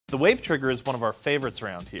The WAV Trigger is one of our favorites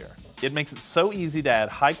around here. It makes it so easy to add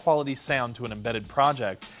high-quality sound to an embedded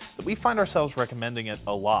project that we find ourselves recommending it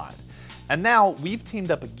a lot. And now we've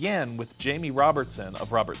teamed up again with Jamie Robertson of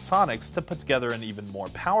Robertsonics to put together an even more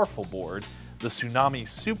powerful board, the Tsunami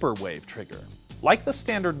Super WAV Trigger. Like the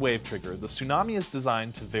standard WAV Trigger, the Tsunami is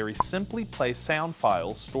designed to very simply play sound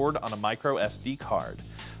files stored on a micro SD card.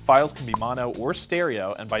 Files can be mono or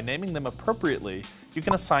stereo, and by naming them appropriately, you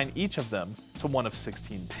can assign each of them to one of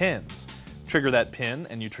 16 pins. Trigger that pin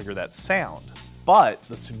and you trigger that sound. But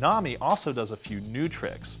the Tsunami also does a few new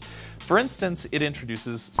tricks. For instance, it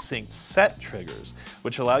introduces synced set triggers,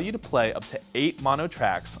 which allow you to play up to 8 mono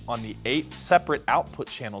tracks on the 8 separate output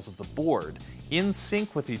channels of the board, in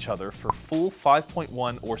sync with each other for full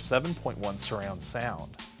 5.1 or 7.1 surround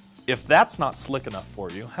sound. If that's not slick enough for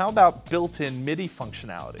you, how about built-in MIDI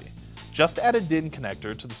functionality? Just add a DIN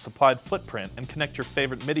connector to the supplied footprint and connect your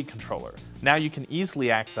favorite MIDI controller. Now you can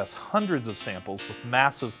easily access hundreds of samples with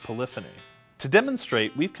massive polyphony. To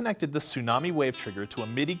demonstrate, we've connected the Tsunami WAV Trigger to a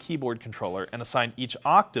MIDI keyboard controller and assigned each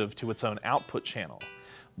octave to its own output channel.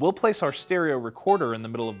 We'll place our stereo recorder in the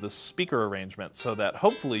middle of this speaker arrangement so that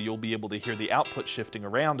hopefully you'll be able to hear the output shifting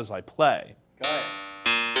around as I play. Got it.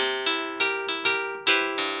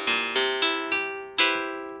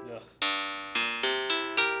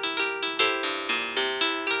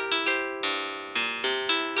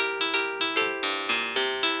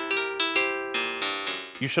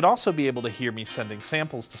 You should also be able to hear me sending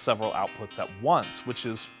samples to several outputs at once, which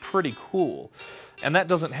is pretty cool. And that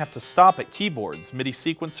doesn't have to stop at keyboards. MIDI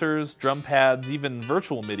sequencers, drum pads, even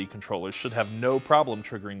virtual MIDI controllers should have no problem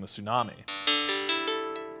triggering the Tsunami.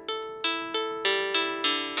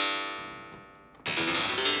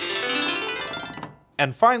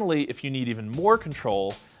 And finally, if you need even more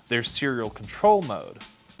control, there's serial control mode.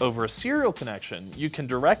 Over a serial connection, you can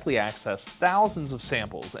directly access thousands of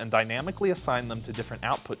samples and dynamically assign them to different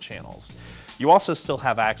output channels. You also still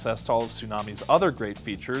have access to all of Tsunami's other great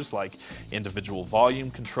features like individual volume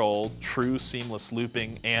control, true seamless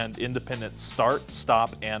looping, and independent start, stop,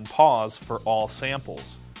 and pause for all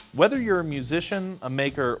samples. Whether you're a musician, a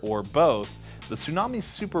maker, or both, the Tsunami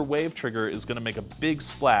Super WAV Trigger is going to make a big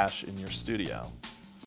splash in your studio.